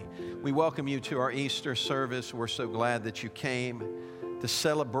We welcome you to our Easter service. We're so glad that you came to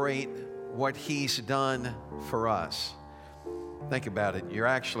celebrate what He's done for us. Think about it. You're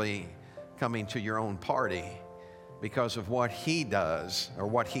actually coming to your own party because of what He does or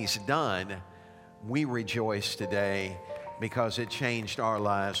what He's done. We rejoice today because it changed our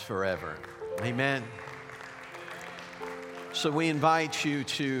lives forever. Amen. So we invite you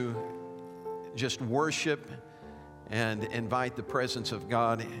to just worship and invite the presence of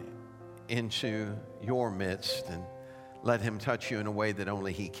God into your midst and let Him touch you in a way that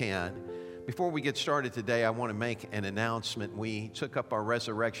only He can. Before we get started today, I want to make an announcement. We took up our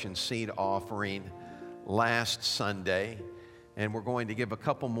resurrection seed offering last Sunday, and we're going to give a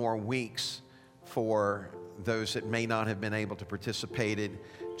couple more weeks for those that may not have been able to participate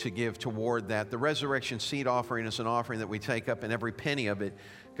to give toward that. The resurrection seed offering is an offering that we take up, and every penny of it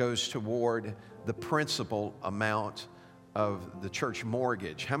goes toward the principal amount of the church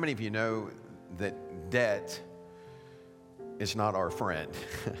mortgage. How many of you know that debt is not our friend?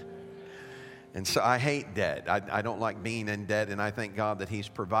 And so I hate debt. I don't like being in debt, and I thank God that He's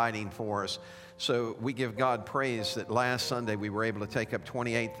providing for us. So we give God praise that last Sunday we were able to take up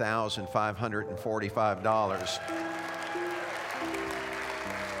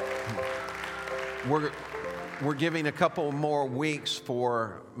 $28,545. We're giving a couple more weeks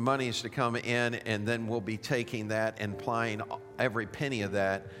for monies to come in, and then we'll be taking that and applying every penny of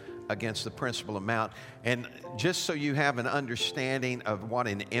that against the principal amount. And just so you have an understanding of what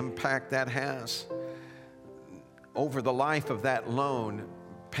an impact that has, over the life of that loan,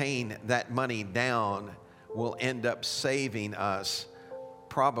 paying that money down will end up saving us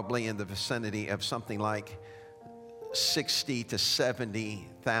probably in the vicinity of something like $60,000 to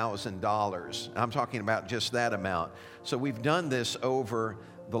 $70,000. I'm talking about just that amount. So we've done this over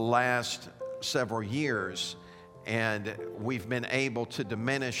the last several years, and we've been able to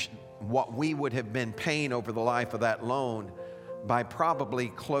diminish what we would have been paying over the life of that loan by probably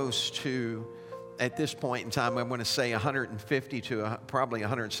close to, at this point in time, I'm going to say $150,000 to probably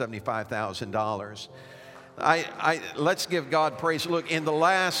 $175,000. Let's give God praise. Look, in the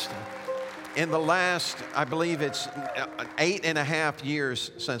last, I believe it's 8.5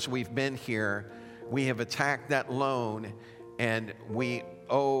 years since we've been here, we have attacked that loan, and we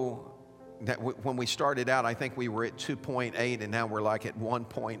owe that. When we started out, I think we were at 2.8, and now we're like at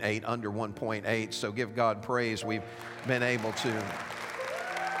 1.8, under 1.8. So give God praise. We've been able to.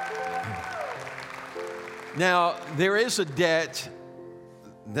 Now, there is a debt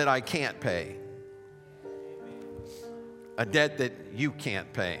that I can't pay, a debt that you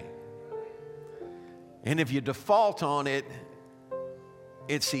can't pay. And if you default on it,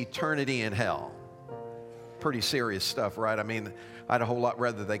 it's eternity in hell. Pretty serious stuff, right? I mean, I'd a whole lot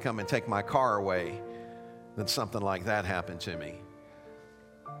rather they come and take my car away than something like that happen to me.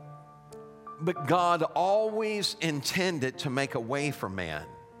 But God always intended to make a way for man,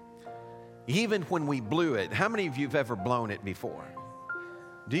 even when we blew it. How many of you have ever blown it before?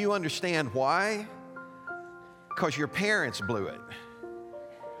 Do you understand why? Because your parents blew it.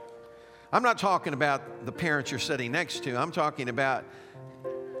 I'm not talking about the parents you're sitting next to. I'm talking about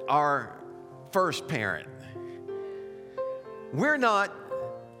our first parent. We're not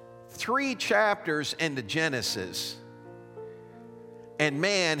 3 chapters into Genesis, and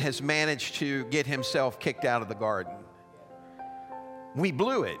man has managed to get himself kicked out of the garden. We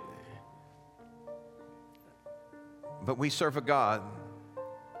blew it. But we serve a God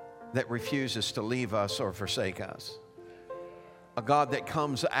that refuses to leave us or forsake us. A God that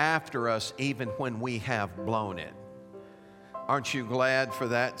comes after us even when we have blown it. Aren't you glad for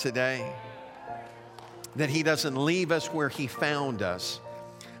that today? That He doesn't leave us where He found us.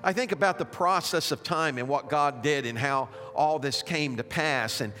 I think about the process of time and what God did and how all this came to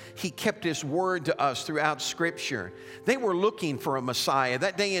pass. And He kept His word to us throughout Scripture. They were looking for a Messiah.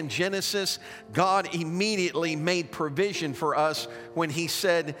 That day in Genesis, God immediately made provision for us when He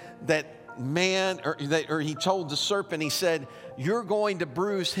said that He told the serpent, He said, "You're going to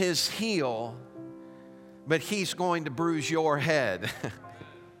bruise his heel, but he's going to bruise your head."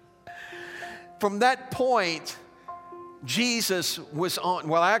 From that point, Jesus was on,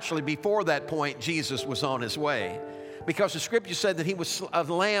 well, actually before that point, Jesus was on His way. Because the Scripture said that He was a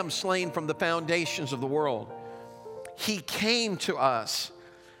lamb slain from the foundations of the world. He came to us.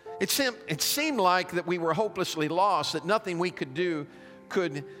 It seemed like that we were hopelessly lost, that nothing we could do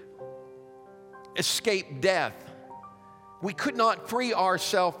could escape death. We could not free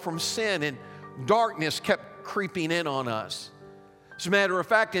ourselves from sin, and darkness kept creeping in on us. As a matter of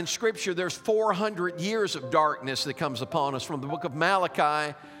fact, in Scripture, there's 400 years of darkness that comes upon us from the book of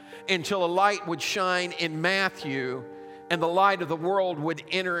Malachi until a light would shine in Matthew, and the light of the world would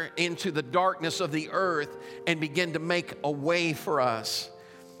enter into the darkness of the earth and begin to make a way for us.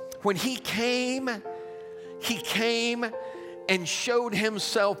 When he came and showed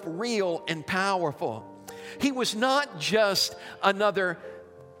himself real and powerful. He was not just another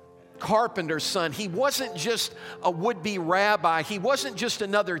carpenter's son. He wasn't just a would-be rabbi. He wasn't just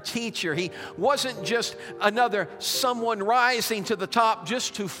another teacher. He wasn't just another someone rising to the top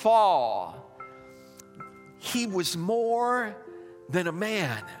just to fall. He was more than a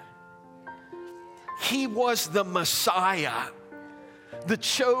man. He was the Messiah, the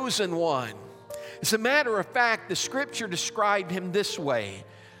chosen one. As a matter of fact, the scripture described him this way,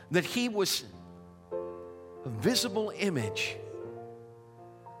 that he was a visible image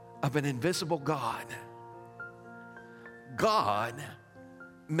of an invisible God. God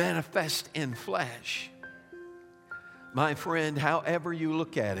manifest in flesh. My friend, however you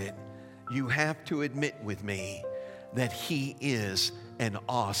look at it, you have to admit with me that he is an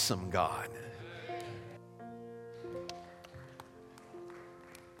awesome God.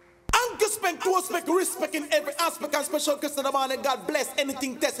 Respect in every aspect and special Christian the man and God bless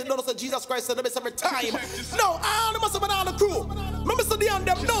anything tested. Notice that Jesus Christ is the best every time. No, I must have been on the crew. Remember, so them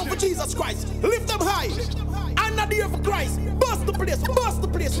known for Jesus Christ. Lift them high. I'm not here for Christ. Bust the place, bust the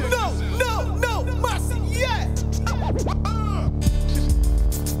place. No, mercy, yeah.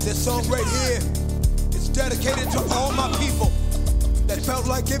 This song right here is dedicated to all my people that felt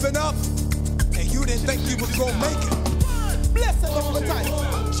like giving up and you didn't think you was gonna make it. Bless them all the time.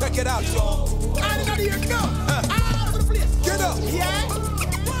 Check it out, y'all. I'm not here, no. All over the place. Get up. Yeah.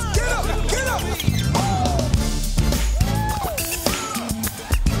 Get up, get up.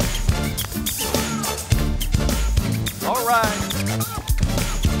 All right.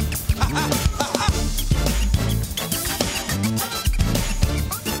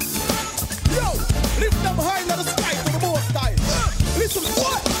 Yo, lift them high, let us fight for the most time. Listen,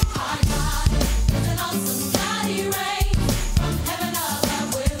 what? Our God is an awesome God, He reigns from heaven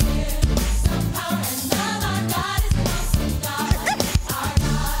above with wisdom, power, and love. Our God is an awesome God. Our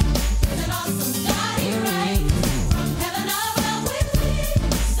God is an awesome God, He reigns from heaven above with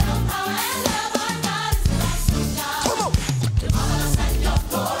wisdom, power, and love. Our God is an awesome God. Come on. You marvelous and you're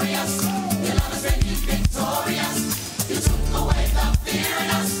glorious. You love us and you're victorious. You took away the fear in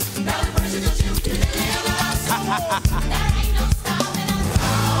us. Now we worship you, you deliver us. There ain't no stopping us.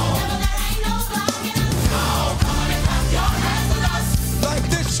 Devil, there ain't no blocking us. Come on and clap your hands with us. Like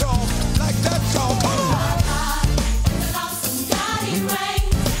this, y'all. Like that, y'all. Come on. Our God is an awesome God. He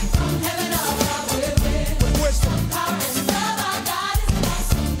reigns from heaven above with Wisdom. power and love. Our God is an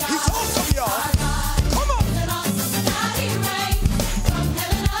awesome God. He's awesome, y'all. Our God Come on. is an awesome God. He reigns from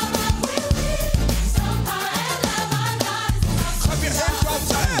heaven above with wisdom, power, and love. Our God is an awesome Clap your hands right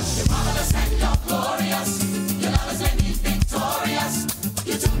there. marvelous and you're glorious. You love us and be victorious.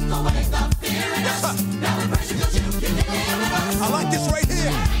 You took away the fear in us. Now we praise you 'cause you deliver us. I like this right here.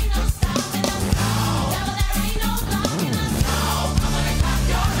 There ain't no stopping us. Devil, there ain't no blocking us. Come on and clap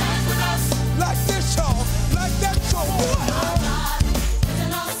your hands with us. Like this, y'all. Like that, y'all. What? Our God is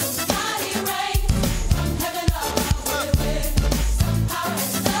an awesome God. He reigns from heaven above with wisdom, power,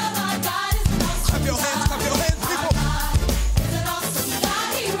 and love. Our God is an awesome Clap your hands, people. God is an awesome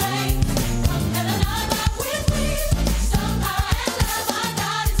God. He reigns from heaven above with wisdom, power, and love. Our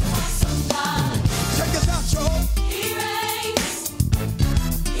God is an awesome God. Check this out, y'all. He reigns.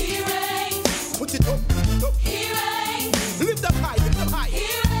 He reigns. Put it up. He reigns. Lift them high, lift them high. He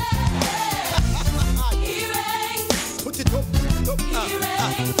reigns. He reigns. Put it up. He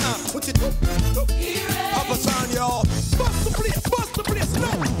reigns. Put it up. He reigns. Papa San, y'all. Bust the place, no.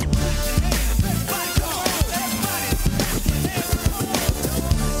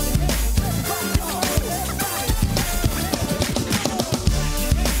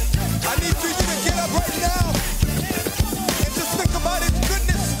 I need for you to get up right now and just think about his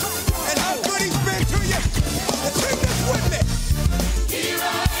goodness and how good he's been to you. And sing this with me. He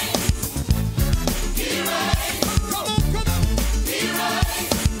reigns. He reigns. Come on. He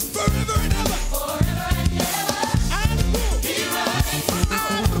reigns. Forever and ever. Forever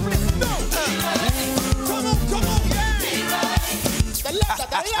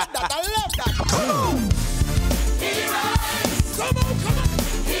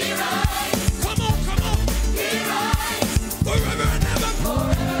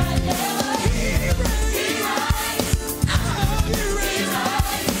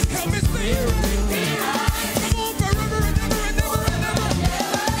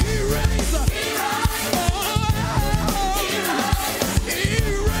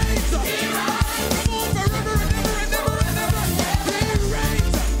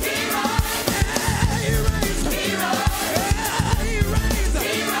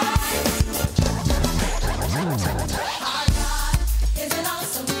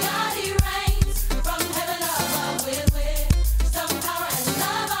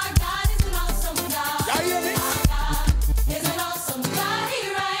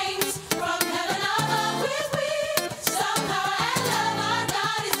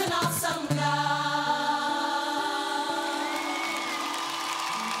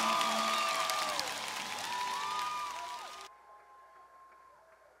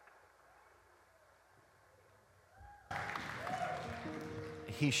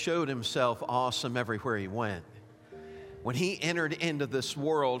he showed himself awesome everywhere he went. When he entered into this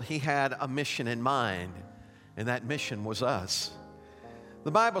world, he had a mission in mind, and that mission was us.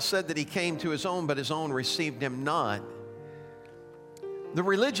 The Bible said that he came to his own, but his own received him not. The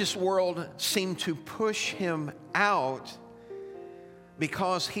religious world seemed to push him out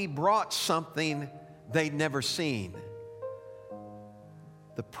because he brought something they'd never seen: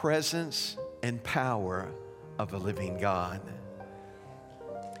 the presence and power of a living God.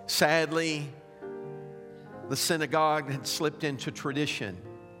 Sadly, the synagogue had slipped into tradition,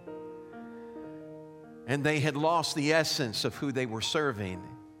 and they had lost the essence of who they were serving.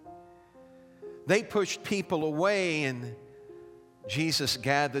 They pushed people away, and Jesus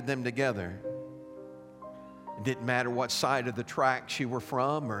gathered them together. It didn't matter what side of the tracks you were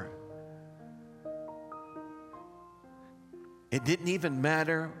from, or it didn't even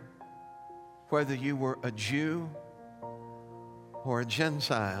matter whether you were a Jew or a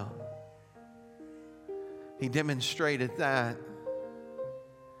Gentile. He demonstrated that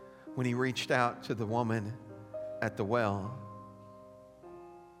when he reached out to the woman at the well,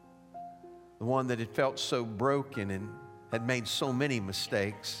 the one that had felt so broken and had made so many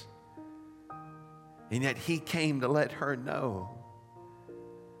mistakes. And yet he came to let her know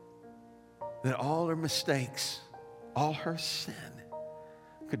that all her mistakes, all her sin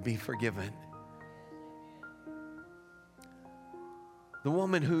could be forgiven. The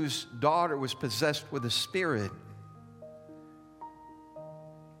woman whose daughter was possessed with a spirit,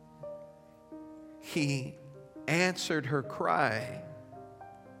 he answered her cry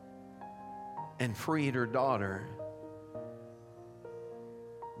and freed her daughter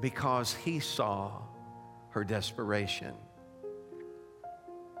because he saw her desperation.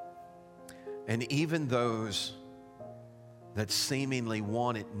 And even those that seemingly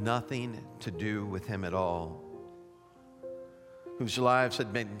wanted nothing to do with him at all, whose lives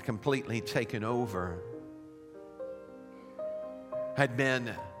had been completely taken over, had been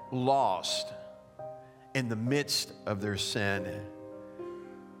lost in the midst of their sin,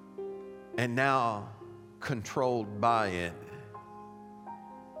 and now controlled by it,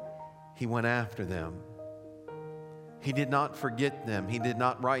 he went after them. He did not forget them. He did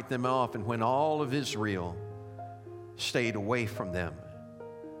not write them off. And when all of Israel stayed away from them,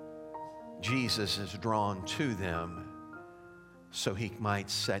 Jesus is drawn to them so he might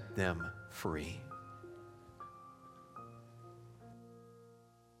set them free.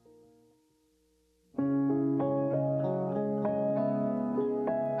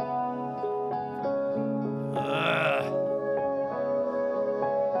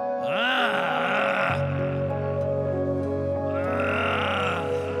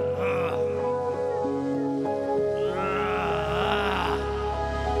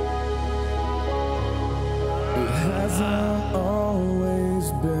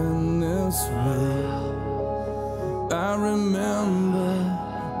 I remember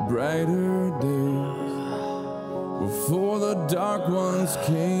brighter days before the dark ones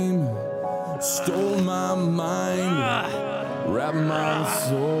came, stole my mind, wrapped my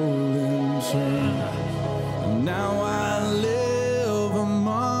soul in chains. Now I live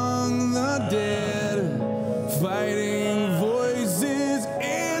among the dead, fighting voices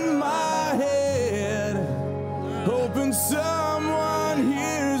in my head, hoping someone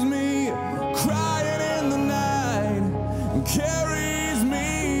hears me crying in the night and carries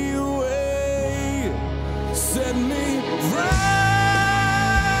me away, set me free.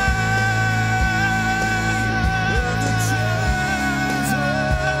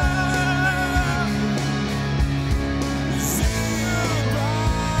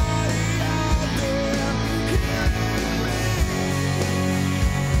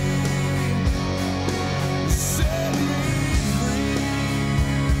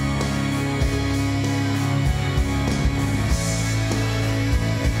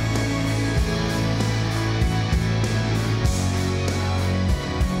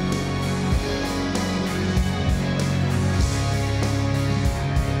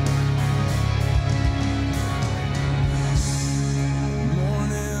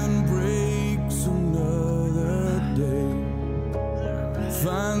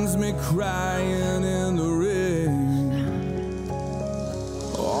 Finds me crying in the rain,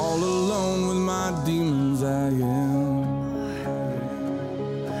 all alone with my demons I am.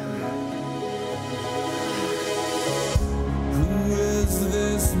 Who is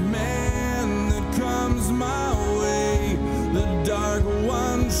this man that comes my way? The dark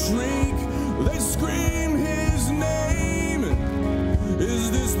ones shriek, they scream his name.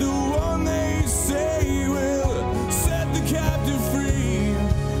 Is this the one they say will set the captive free?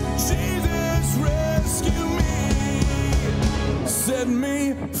 Jesus rescue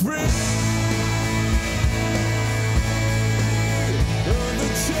me free. The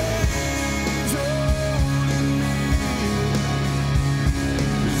chains holding me.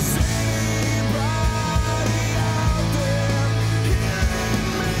 Is anybody out there hearing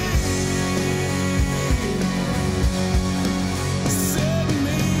me? Set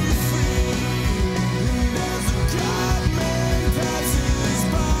me free. And as the God man passes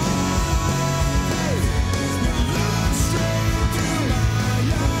by, you look straight through my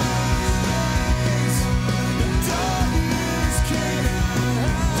eyes. The darkness cannot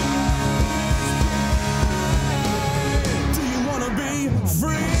hide. Do you want to be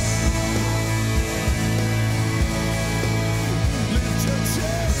free? Lift your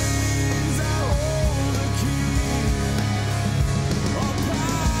chains, I hold the key. All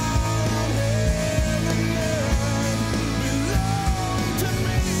power in heaven and earth belong to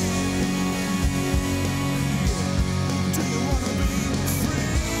me. Do you want to be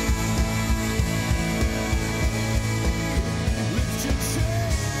free? Lift your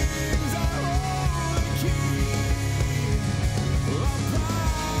chains, I hold the key. All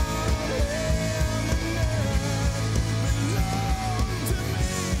power in heaven and earth belong to me.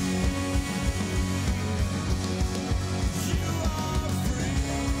 You are free.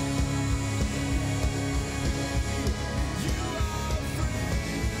 You are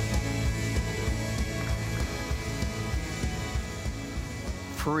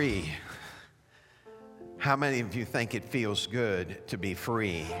Free. How many of you think it feels good to be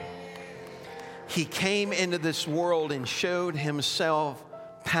free? He came into this world and showed himself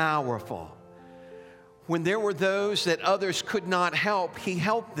powerful. When there were those that others could not help, he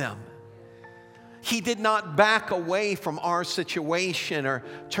helped them. He did not back away from our situation or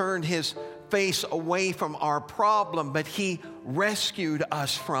turn his face away from our problem, but he rescued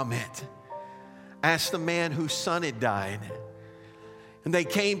us from it. Ask the man whose son had died. And they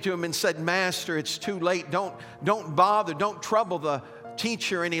came to him and said, Master, it's too late. Don't bother. Don't trouble the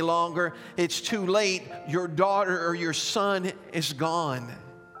teacher any longer. It's too late. Your daughter or your son is gone.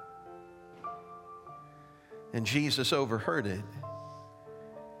 And Jesus overheard it.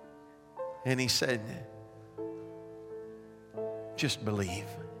 And he said, just believe.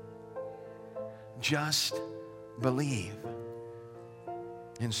 Just believe.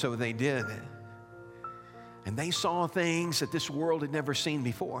 And so they did. And they saw things that this world had never seen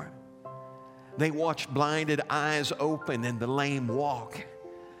before. They watched blinded eyes open and the lame walk.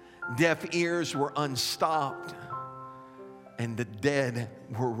 Deaf ears were unstopped. And the dead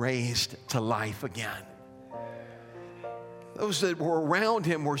were raised to life again. Those that were around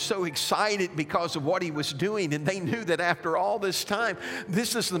him were so excited because of what he was doing. And they knew that after all this time,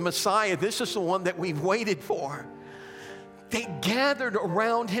 this is the Messiah. This is the one that we've waited for. They gathered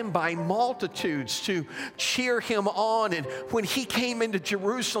around him by multitudes to cheer him on. And when he came into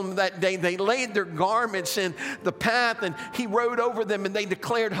Jerusalem that day, they laid their garments in the path and he rode over them and they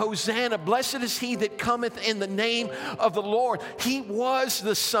declared, Hosanna, blessed is he that cometh in the name of the Lord. He was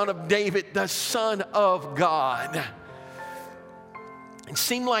the Son of David, the Son of God. It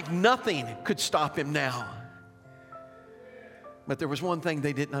seemed like nothing could stop him now. But there was one thing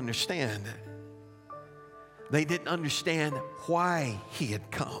they didn't understand. They didn't understand why he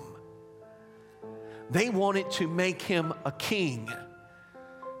had come. They wanted to make him a king.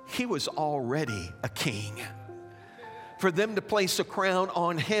 He was already a king. For them to place a crown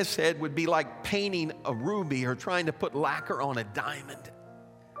on his head would be like painting a ruby or trying to put lacquer on a diamond.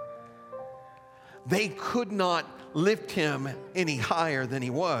 They could not lift him any higher than he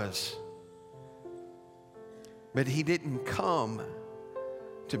was. But he didn't come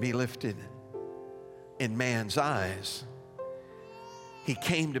to be lifted in man's eyes. He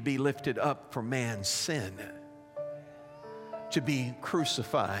came to be lifted up for man's sin, to be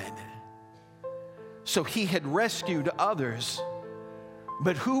crucified. So he had rescued others,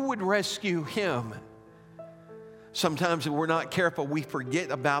 but who would rescue him? Sometimes if we're not careful, we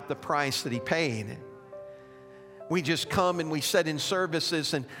forget about the price that he paid. We just come and we sit in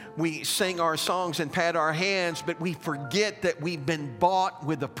services and we sing our songs and pat our hands, but we forget that we've been bought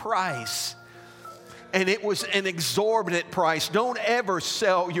with a price. And it was an exorbitant price. Don't ever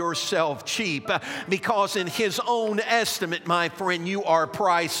sell yourself cheap, because in his own estimate, my friend, you are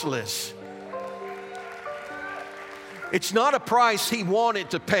priceless. It's not a price he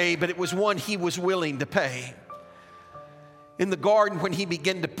wanted to pay, but it was one he was willing to pay. In the garden, when he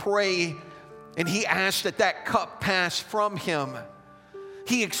began to pray and he asked that that cup pass from him,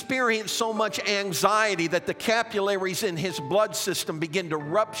 he experienced so much anxiety that the capillaries in his blood system began to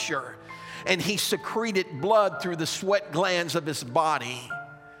rupture, and he secreted blood through the sweat glands of his body.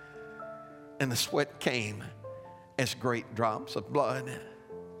 And the sweat came as great drops of blood.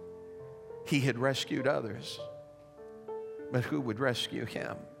 He had rescued others, but who would rescue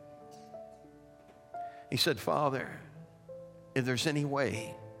him? He said, Father, if there's any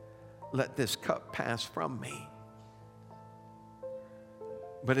way, let this cup pass from me.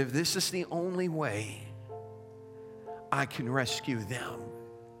 But if this is the only way I can rescue them,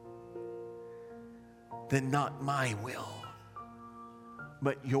 then not my will,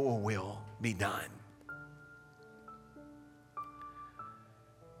 but your will be done.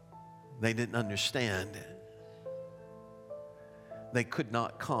 They didn't understand. They could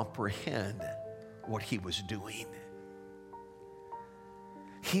not comprehend what he was doing.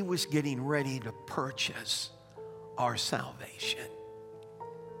 He was getting ready to purchase our salvation.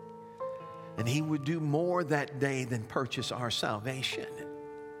 And he would do more that day than purchase our salvation.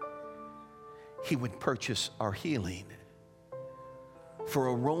 He would purchase our healing. For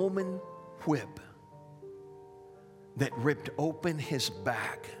a Roman whip that ripped open his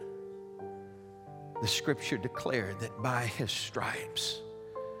back, the scripture declared that by his stripes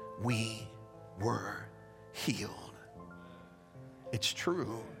we were healed. It's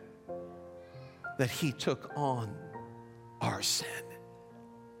true that he took on our sin,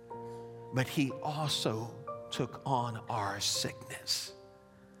 but he also took on our sickness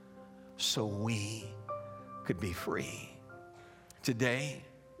so we could be free. Today,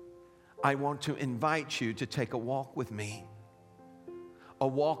 I want to invite you to take a walk with me, a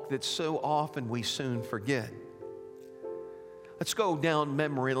walk that so often we soon forget. Let's go down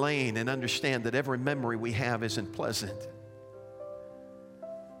memory lane and understand that every memory we have isn't pleasant.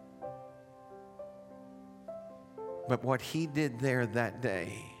 But what he did there that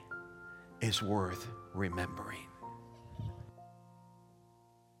day is worth remembering.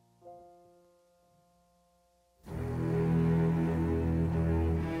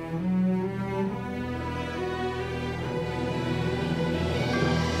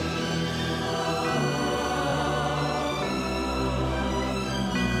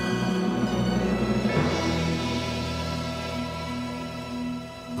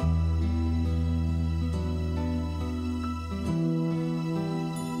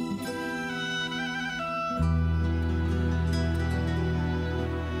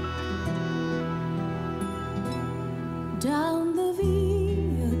 Down the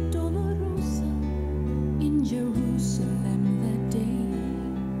Via Dolorosa in Jerusalem that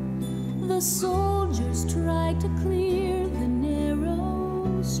day, the soldiers tried to clear the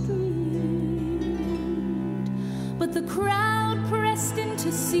narrow street, but the crowd pressed in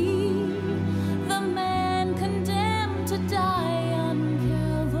to see the man condemned to die on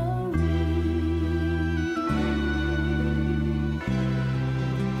Calvary.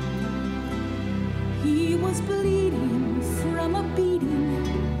 He was bleeding from a beating,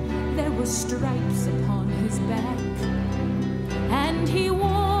 there were stripes upon his back, and he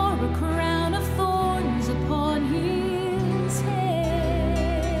wore a crown of thorns upon his head,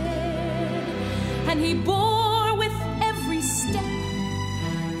 and he bore with every step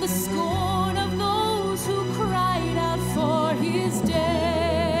the scorn of those who cried out for his death.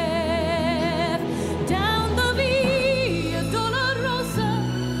 Down the Via Dolorosa,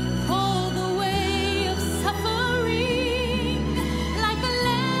 called the way of suffering, like a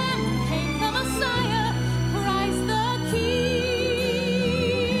lamb came the Messiah, Christ the King.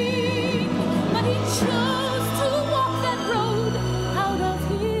 But he chose to walk that road out of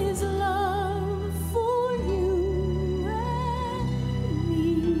his love for you and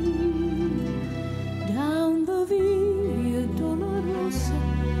me. Down the Via Dolorosa,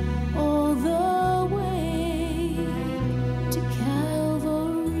 all the way to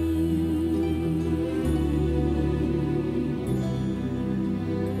Calvary.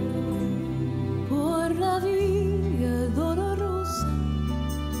 Por la Via Dolorosa,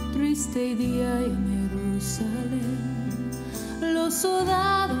 triste día en Jerusalén, los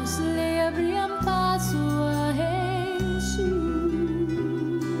soldados le abrían paso a Jesús,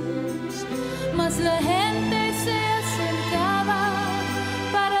 mas la gente se acercaba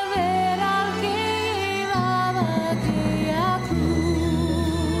para ver al que llevaba aquella cruz.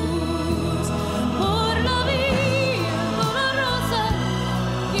 Por la Via Dolorosa,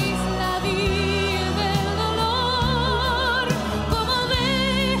 que es la vía del dolor, como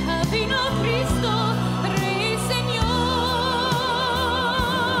oveja vino Cristo, Rey y Señor,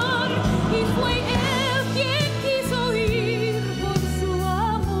 y fue Él quien quiso ir por su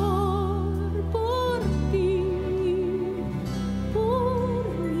amor por ti.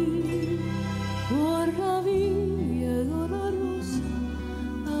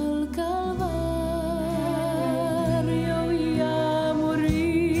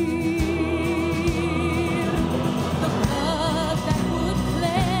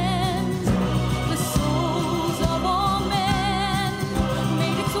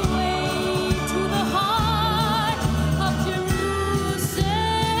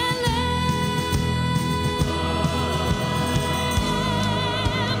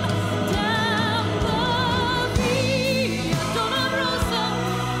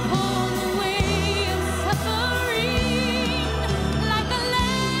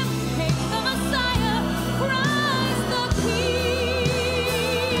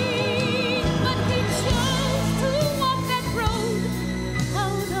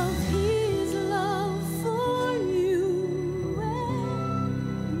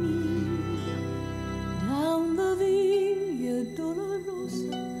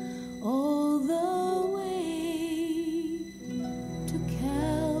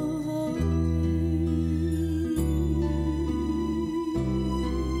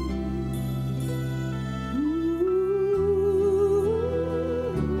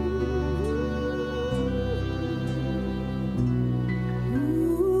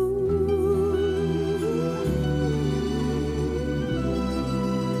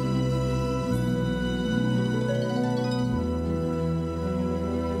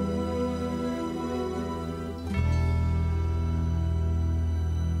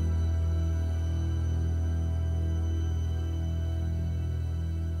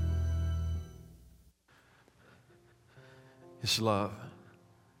 His love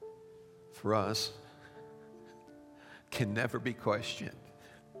for us can never be questioned.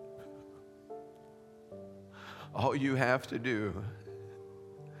 All you have to do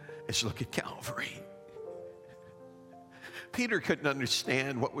is look at Calvary. Peter couldn't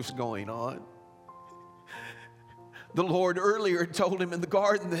understand what was going on. The Lord earlier told him in the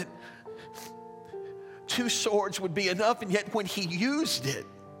garden that 2 swords would be enough, and yet when he used it,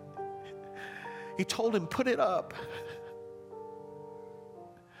 he told him, put it up.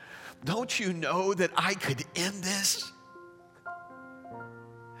 Don't you know that I could end this?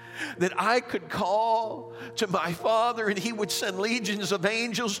 That I could call to my Father and he would send legions of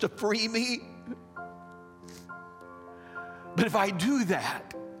angels to free me? But if I do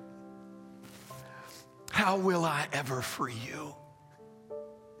that, how will I ever free you?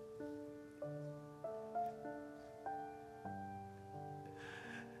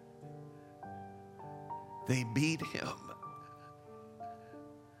 They beat him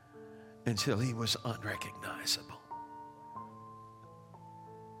until he was unrecognizable.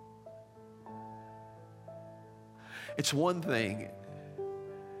 It's one thing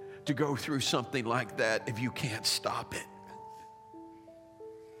to go through something like that if you can't stop it.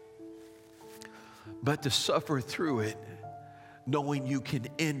 But to suffer through it, knowing you can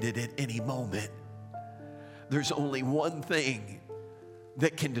end it at any moment, there's only one thing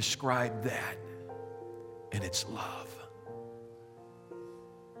that can describe that, and it's love.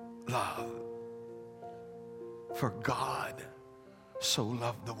 Love. For God so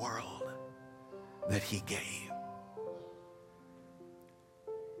loved the world that he gave.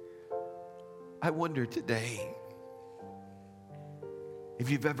 I wonder today if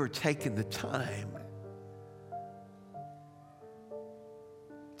you've ever taken the time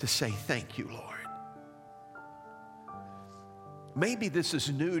to say thank you, Lord. Maybe this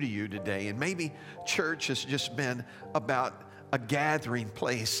is new to you today, and maybe church has just been about a gathering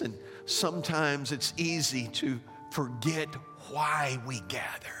place, and sometimes it's easy to forget why we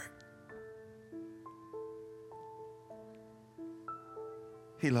gather.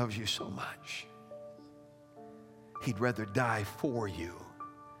 He loves you so much. He'd rather die for you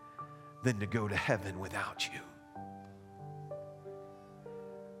than to go to heaven without you.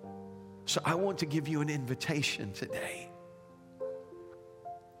 So I want to give you an invitation today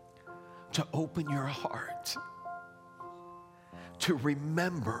to open your heart, to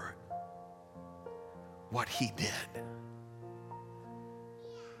remember what he did,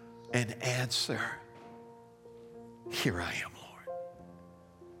 and answer, here I am, Lord.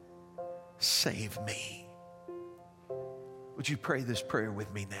 Save me. Would you pray this prayer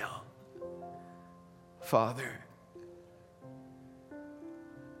with me now? Father,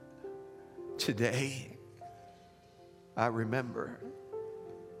 today I remember,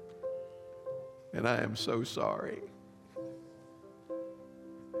 and I am so sorry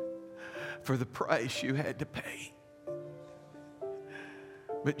for the price you had to pay.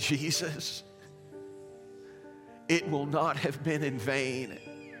 But Jesus, it will not have been in vain,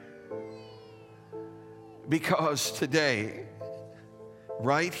 because today,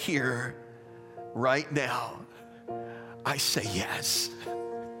 right here, right now, I say yes.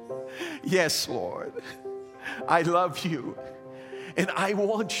 Yes, Lord. I love you, and I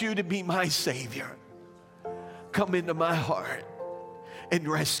want you to be my Savior. Come into my heart and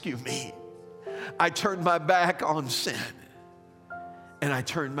rescue me. I turn my back on sin, and I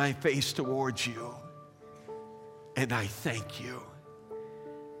turn my face towards you, and I thank you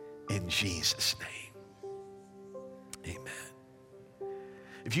in Jesus' name. Amen.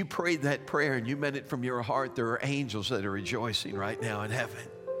 If you prayed that prayer and you meant it from your heart, there are angels that are rejoicing right now in heaven.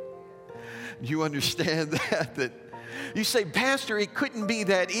 You understand that you say, Pastor, it couldn't be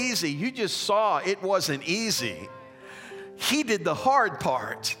that easy. You just saw it wasn't easy. He did the hard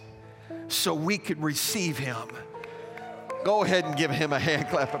part so we could receive him. Go ahead and give him a hand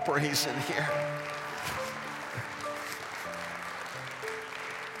clap of praise in here.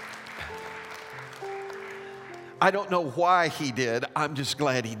 I don't know why he did. I'm just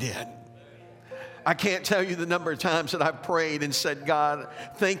glad he did. I can't tell you the number of times that I've prayed and said, God,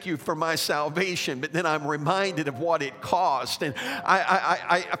 thank you for my salvation, but then I'm reminded of what it cost. And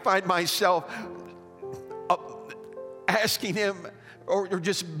I find myself asking him or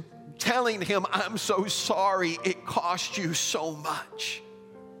just telling him, I'm so sorry it cost you so much.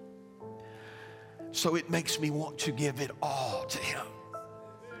 So it makes me want to give it all to him.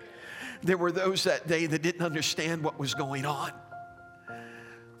 There were those that day that didn't understand what was going on.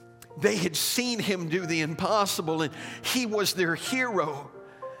 They had seen him do the impossible, and he was their hero.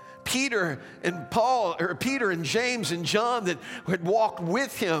 Peter and James and John that had walked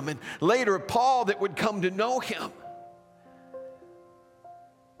with him, and later Paul that would come to know him.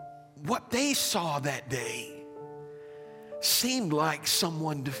 what they saw that day seemed like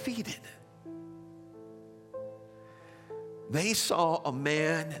someone defeated. They saw a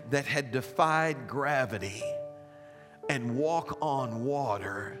man that had defied gravity and walk on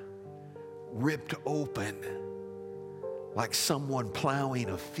water ripped open like someone plowing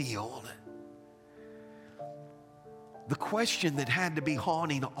a field. The question that had to be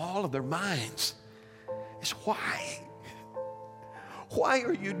haunting all of their minds is why? Why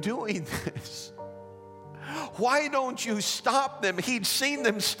are you doing this? Why don't you stop them? He'd seen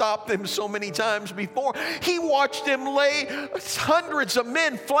them stop them so many times before. He watched them lay hundreds of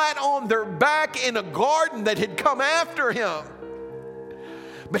men flat on their back in a garden that had come after him.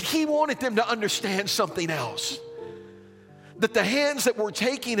 But he wanted them to understand something else. That the hands that were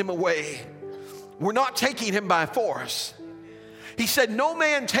taking him away were not taking him by force. He said, no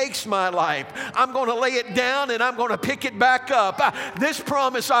man takes my life. I'm going to lay it down and I'm going to pick it back up. This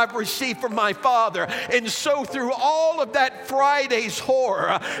promise I've received from my Father. And so through all of that Friday's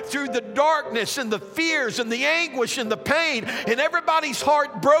horror, through the darkness and the fears and the anguish and the pain and everybody's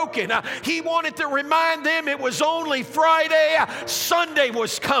heart broken, he wanted to remind them it was only Friday. Sunday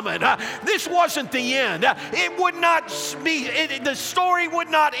was coming. This wasn't the end. It would not be, the story would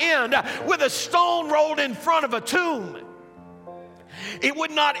not end with a stone rolled in front of a tomb. It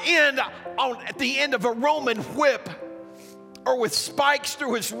would not end at the end of a Roman whip or with spikes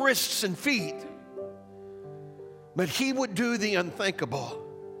through his wrists and feet. But he would do the unthinkable.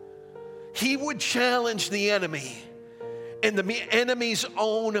 He would challenge the enemy in the enemy's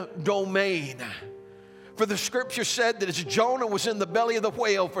own domain. For the scripture said that as Jonah was in the belly of the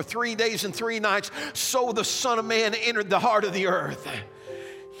whale for 3 days and 3 nights, so the Son of Man entered the heart of the earth.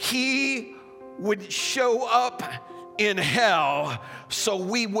 He would show up in hell so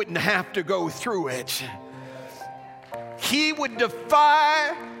we wouldn't have to go through it. He would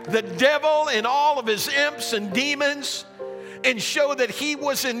defy the devil and all of his imps and demons and show that he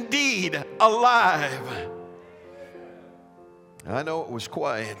was indeed alive. I know it was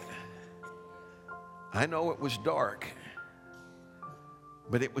quiet. I know it was dark.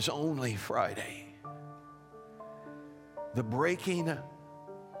 But it was only Friday. The breaking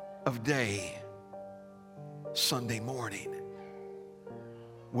of day, Sunday morning,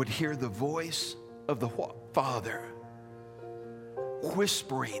 would hear the voice of the Father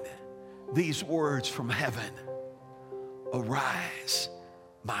whispering these words from heaven: arise,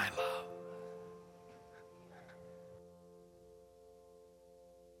 my love.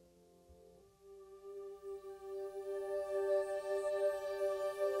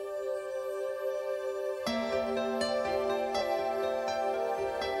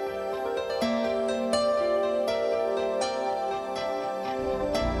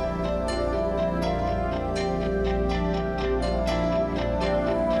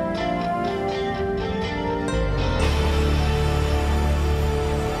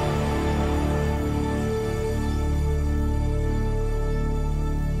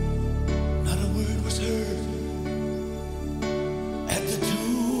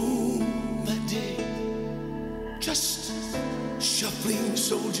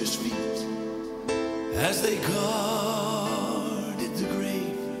 Soldiers' feet as they guarded the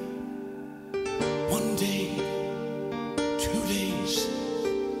grave. 1 day, 2 days,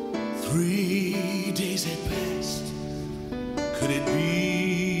 3 days had passed. Could it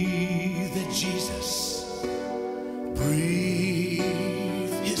be that Jesus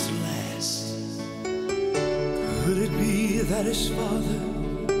breathed his last? Could it be that his Father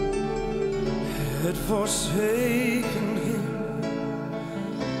had forsaken him,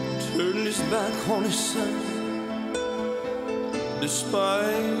 turned his back on his Son,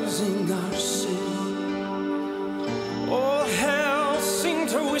 despising our sin? All hell seemed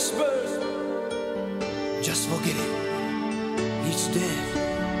to whisper, just forget it, he's dead.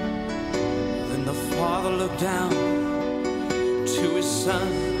 Then the Father looked down to his Son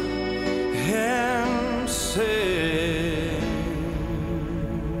and said,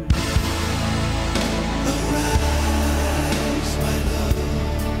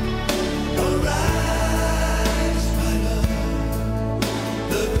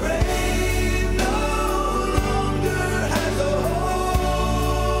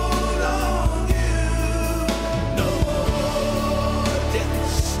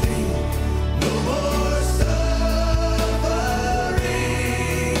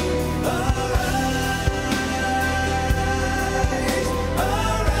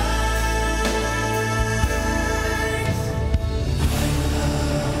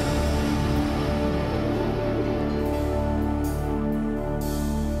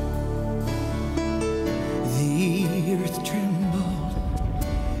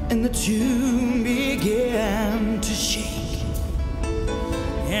 Then the tomb began to shake,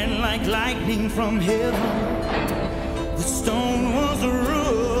 and like lightning from heaven, the stone was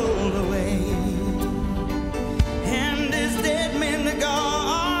rolled away. And as dead men, the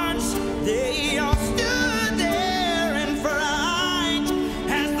guards, they all stood there in fright,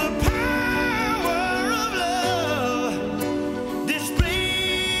 as the power of love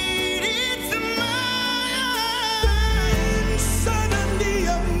displayed its might. Suddenly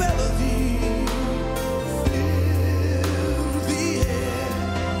a melody filled the air,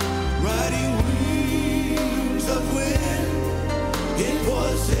 riding wings of wind. It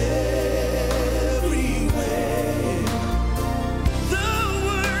was everywhere. The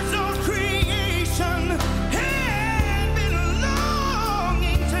words of creation had been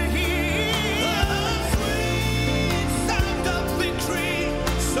longing to hear. The sweet sound of victory,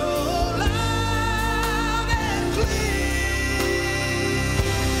 so loud and clear.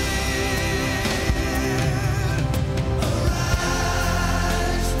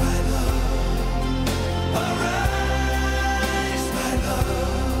 Arise, my love. Arise, my love.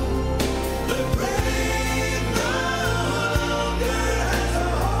 The grave no longer has a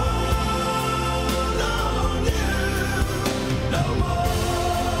hold on you. No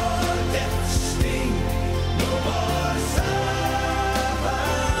more death sting, no more suffering.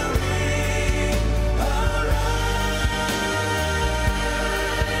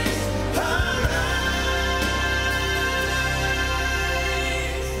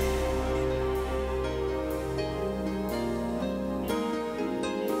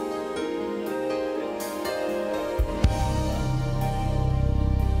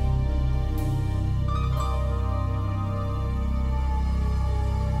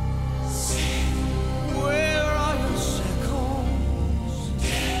 Where are your shackles?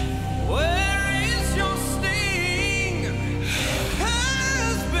 Where is your sting?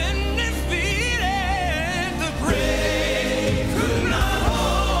 Has been defeated. The grave could not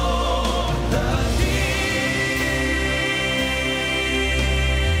hold the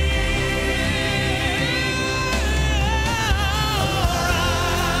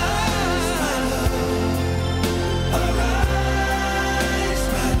Arise,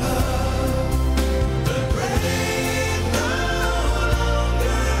 my love. The grave no longer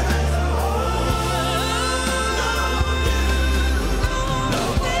has a hold on you. No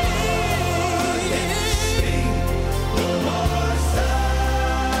more death sting, no more suffering.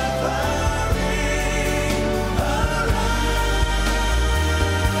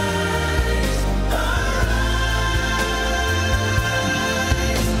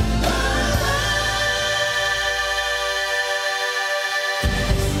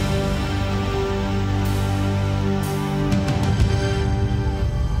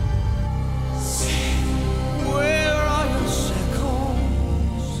 Where are your shackles?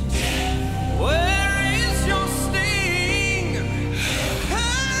 Where is your sting?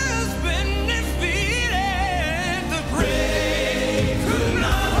 Has been defeated. The grave could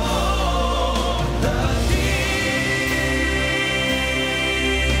not hold the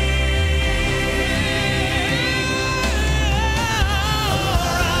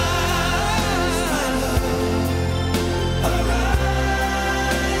Arise,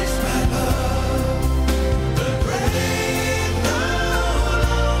 my love. The grave no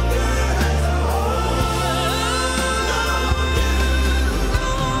longer has a hold on you.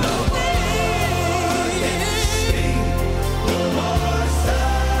 No more death sting, no more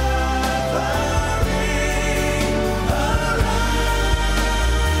suffering.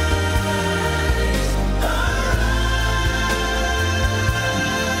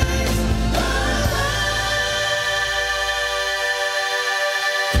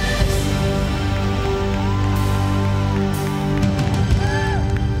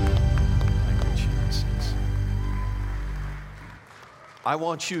 I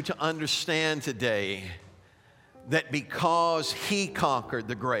want you to understand today that because He conquered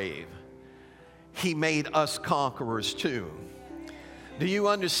the grave, He made us conquerors too. Do you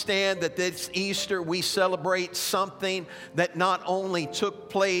understand that this Easter we celebrate something that not only took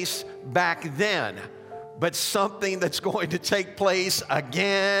place back then, but something that's going to take place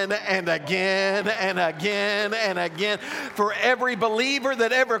again and again and again and again. For every believer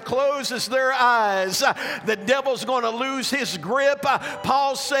that ever closes their eyes, the devil's going to lose his grip.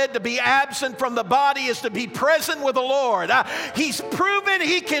 Paul said to be absent from the body is to be present with the Lord. He's proven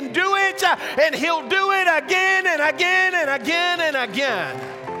he can do it, and he'll do it again and again and again and again.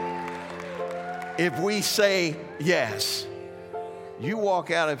 If we say yes, you walk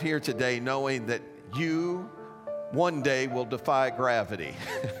out of here today knowing that you one day will defy gravity.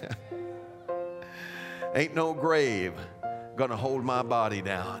 Ain't no grave going to hold my body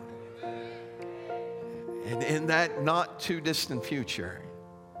down. And in that not too distant future,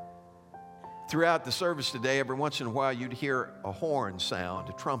 throughout the service today, every once in a while you'd hear a horn sound,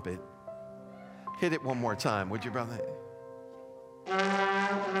 a trumpet. Hit it one more time, would you, brother?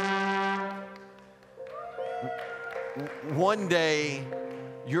 One day,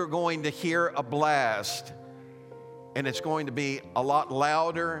 you're going to hear a blast, and it's going to be a lot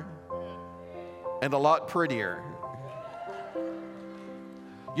louder and a lot prettier.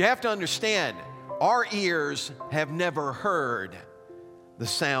 You have to understand, our ears have never heard the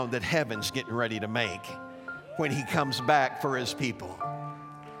sound that heaven's getting ready to make when he comes back for his people.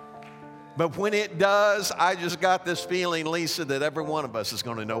 But when it does, I just got this feeling, Lisa, that every one of us is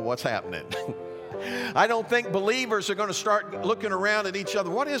going to know what's happening. I don't think believers are going to start looking around at each other.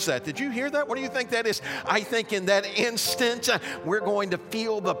 What is that? Did you hear that? What do you think that is? I think in that instant, we're going to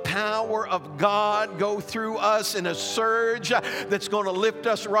feel the power of God go through us in a surge that's going to lift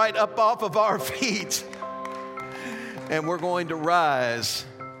us right up off of our feet. And we're going to rise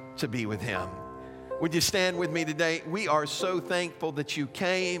to be with him. Would you stand with me today? We are so thankful that you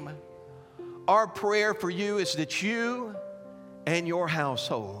came. Our prayer for you is that you and your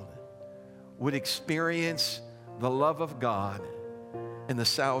household would experience the love of God and the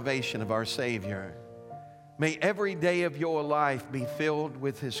salvation of our Savior. May every day of your life be filled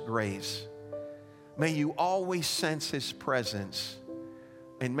with his grace. May you always sense his presence.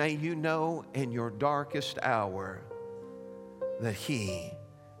 And may you know in your darkest hour that he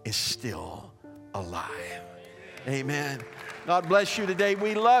is still alive. Amen. God bless you today.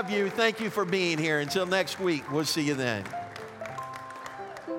 We love you. Thank you for being here. Until next week, we'll see you then.